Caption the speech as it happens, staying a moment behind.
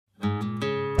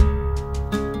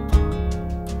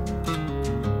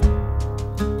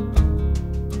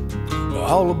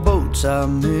all the boats I've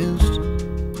missed,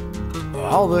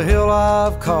 all the hell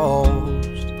I've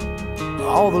caused,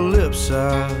 all the lips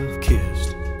I've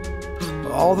kissed,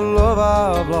 all the love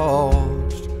I've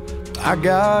lost. I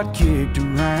got kicked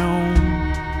around,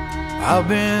 I've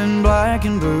been black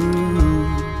and blue,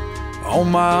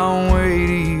 on my way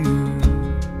to you.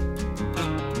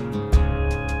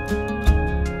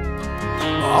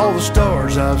 All the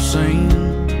stars I've seen,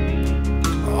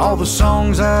 all the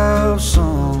songs I've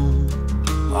sung,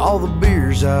 all the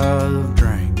beers I've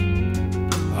drank,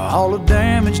 all the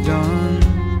damage done.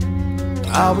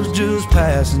 I was just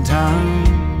passing time,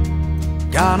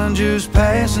 kinda just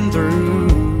passing through,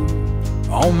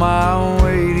 on my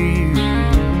way to you.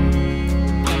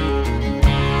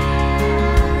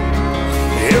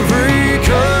 Every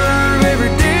curve,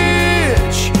 every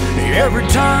ditch, every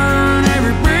turn,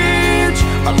 every bridge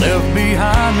I left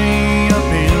behind me up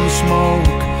in smoke,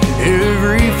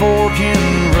 every fork in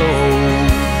the road.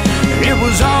 It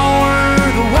was all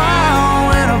worth the while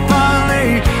when I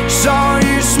finally saw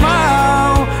you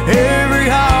smile. Every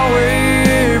highway,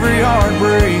 every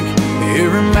heartbreak,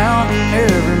 every mountain,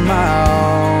 every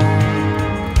mile.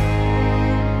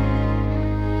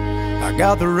 I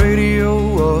got the radio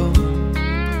up,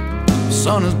 the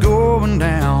sun is going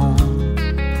down.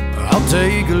 I'll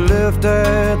take a left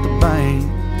at the bank,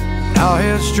 and I'll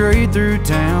head straight through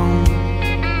town.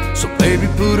 So baby,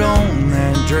 put on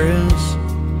that dress,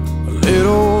 a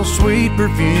little sweet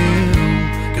perfume,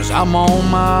 'cause I'm on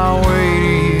my way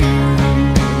to you.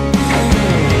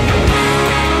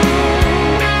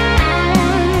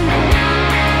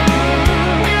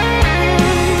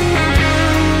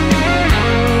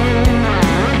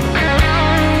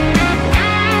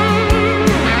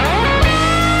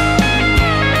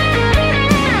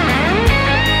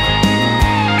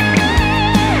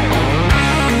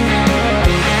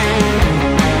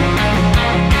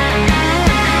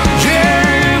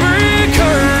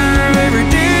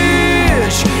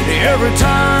 Every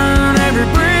turn, every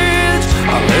bridge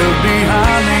I left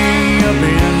behind me up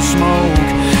in smoke,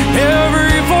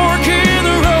 every fork in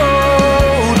the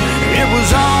road. It was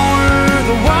all worth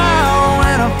the while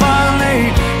when I finally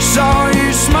saw you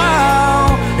smile.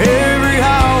 Every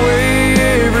highway,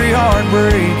 every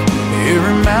heartbreak,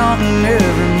 every mountain,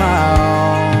 every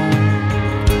mile.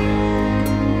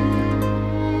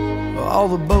 All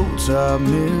the boats I've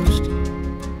missed,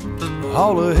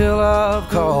 all the hell I've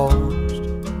caused,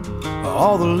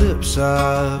 all the lips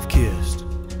I've kissed,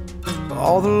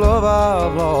 all the love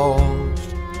I've lost.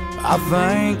 I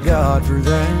thank God for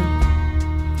that.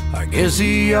 I guess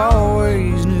He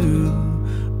always knew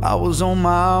I was on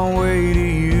my way to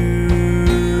you.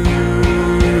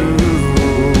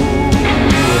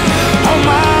 On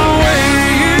my way to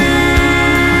you.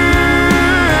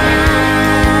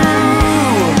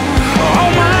 On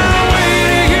my way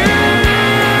to you.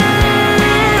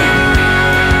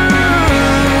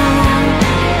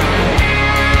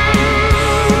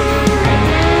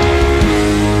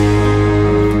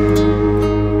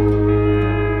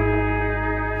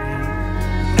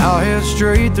 I'll head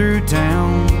straight through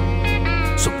town,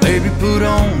 so baby, put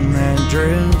on that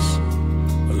dress,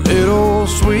 a little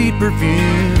sweet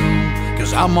perfume,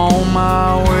 'cause I'm on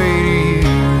my way to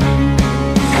you.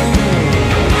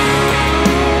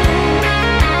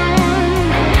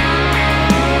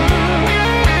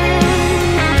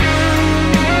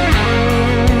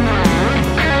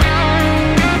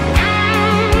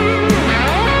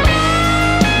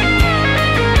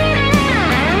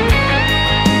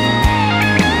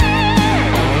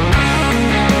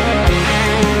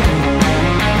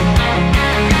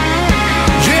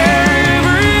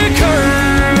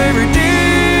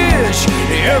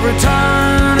 Every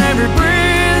turn, every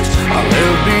bridge I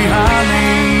left behind me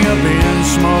up in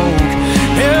smoke,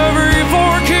 every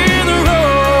fork in the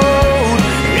road.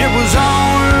 It was all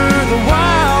worth the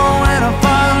while when I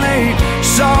finally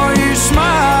saw you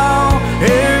smile.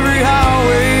 Every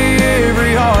highway,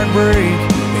 every heartbreak,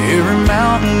 every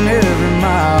mountain, every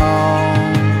mile.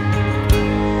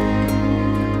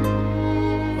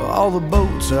 All the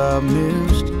boats I've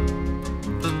missed,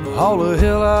 all the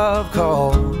hell I've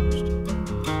caused,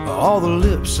 all the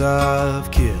lips I've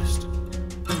kissed,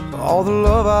 all the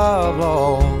love I've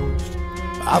lost.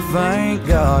 I thank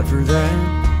God for that.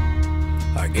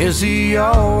 I guess He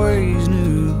always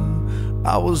knew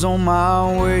I was on my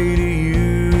way to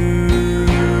you.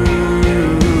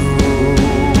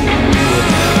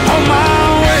 On my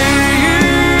way to you.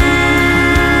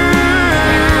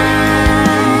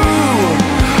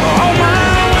 On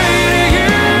my way to you.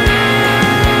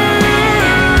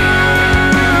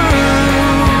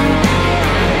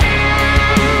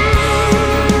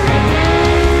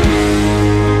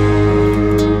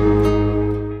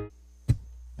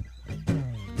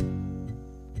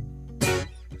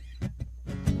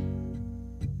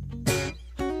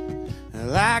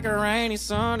 like a rainy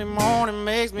Sunday morning,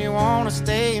 makes me wanna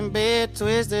stay in bed,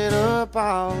 twisted up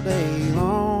all day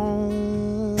long.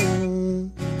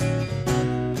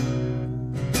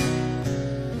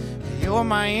 You're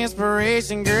my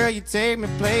inspiration, girl, you take me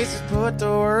places, put the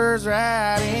words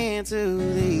right into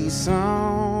these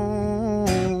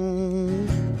songs.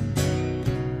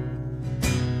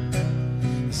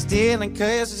 Stealing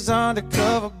kisses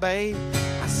undercover, babe,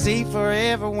 I see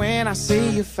forever when I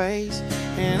see your face.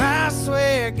 And I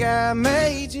swear God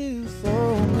made you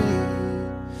for me.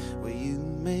 Will you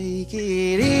make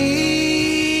it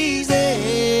easy,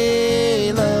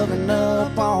 loving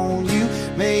up on you?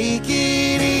 Make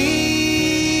it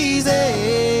easy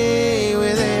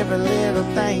with every little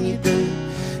thing you do.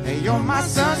 And you're my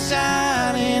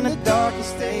sunshine in the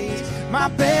darkest days, my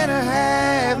better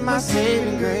half, my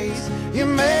saving grace. You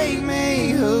make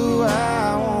me who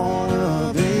I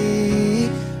wanna be.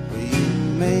 Will you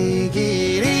make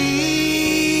it easy?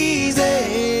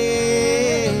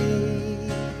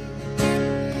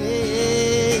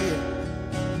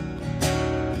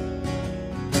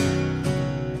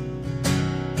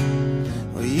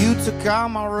 Well, you took all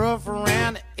my rough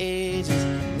around the edges,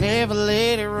 never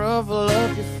let it ruffle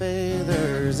up your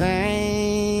feathers,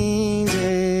 angel.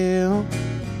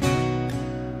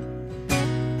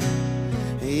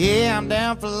 Yeah, I'm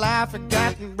down for life. I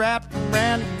got you wrapped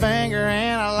around your finger,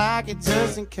 and I like it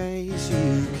just in case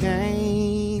you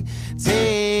can't tell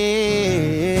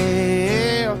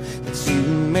that you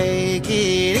make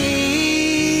it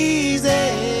easy,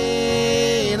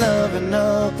 loving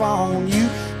up on you.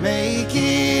 Make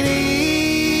it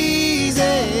easy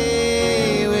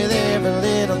with every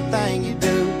little thing you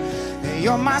do.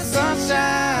 You're my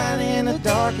sunshine in the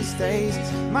darkest days,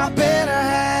 my better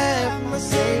half, my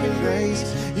saving grace.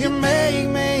 You make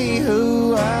me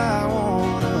who I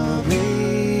wanna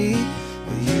be.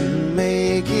 Will you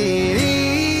make it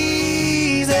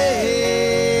easy?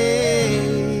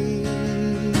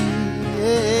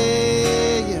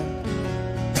 Yeah.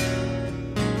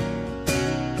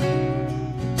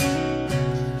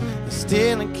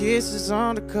 Stealing kisses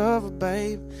undercover,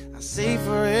 babe, I see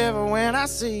forever when I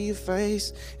see your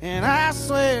face. And I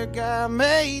swear God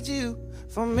made you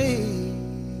for me.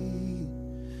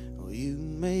 You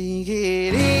make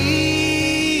it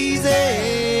easy.